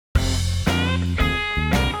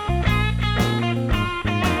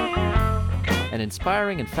An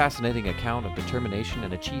inspiring and fascinating account of determination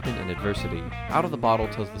and achievement in adversity, Out of the Bottle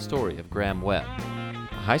tells the story of Graham Webb.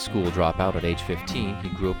 A high school dropout at age 15, he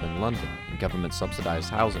grew up in London in government-subsidized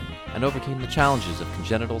housing and overcame the challenges of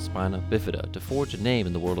congenital spina bifida to forge a name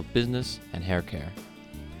in the world of business and hair care.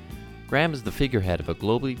 Graham is the figurehead of a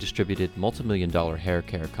globally distributed multi-million-dollar hair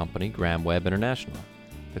care company, Graham Webb International.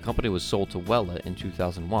 The company was sold to Wella in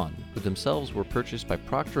 2001, who themselves were purchased by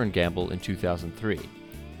Procter & Gamble in 2003.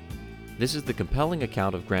 This is the compelling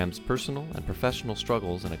account of Graham's personal and professional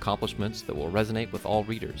struggles and accomplishments that will resonate with all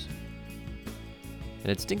readers.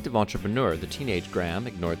 An instinctive entrepreneur, the teenage Graham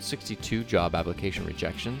ignored 62 job application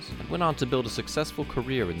rejections and went on to build a successful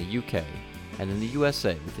career in the UK and in the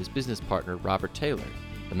USA with his business partner Robert Taylor,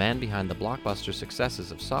 the man behind the blockbuster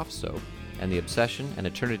successes of Soft Soap and the Obsession and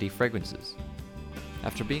Eternity fragrances.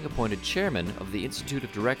 After being appointed chairman of the Institute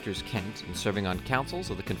of Directors Kent and serving on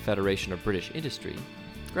councils of the Confederation of British Industry,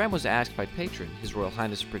 Graham was asked by patron His Royal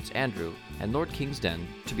Highness Prince Andrew and Lord Kingsden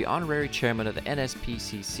to be honorary chairman of the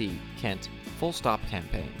NSPCC Kent Full Stop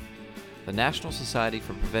campaign, the National Society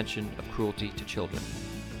for Prevention of Cruelty to Children.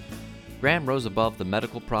 Graham rose above the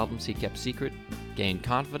medical problems he kept secret, gained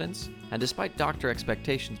confidence, and despite doctor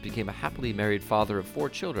expectations became a happily married father of 4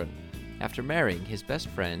 children after marrying his best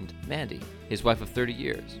friend, Mandy, his wife of 30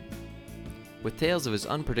 years. With tales of his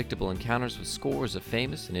unpredictable encounters with scores of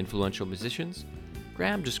famous and influential musicians,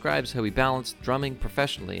 Graham describes how he balanced drumming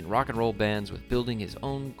professionally in rock and roll bands with building his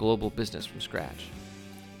own global business from scratch.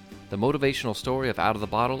 The motivational story of Out of the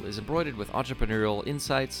Bottle is embroidered with entrepreneurial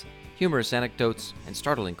insights, humorous anecdotes, and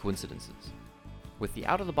startling coincidences. With the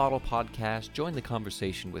Out of the Bottle podcast, join the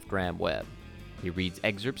conversation with Graham Webb. He reads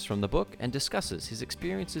excerpts from the book and discusses his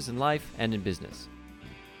experiences in life and in business.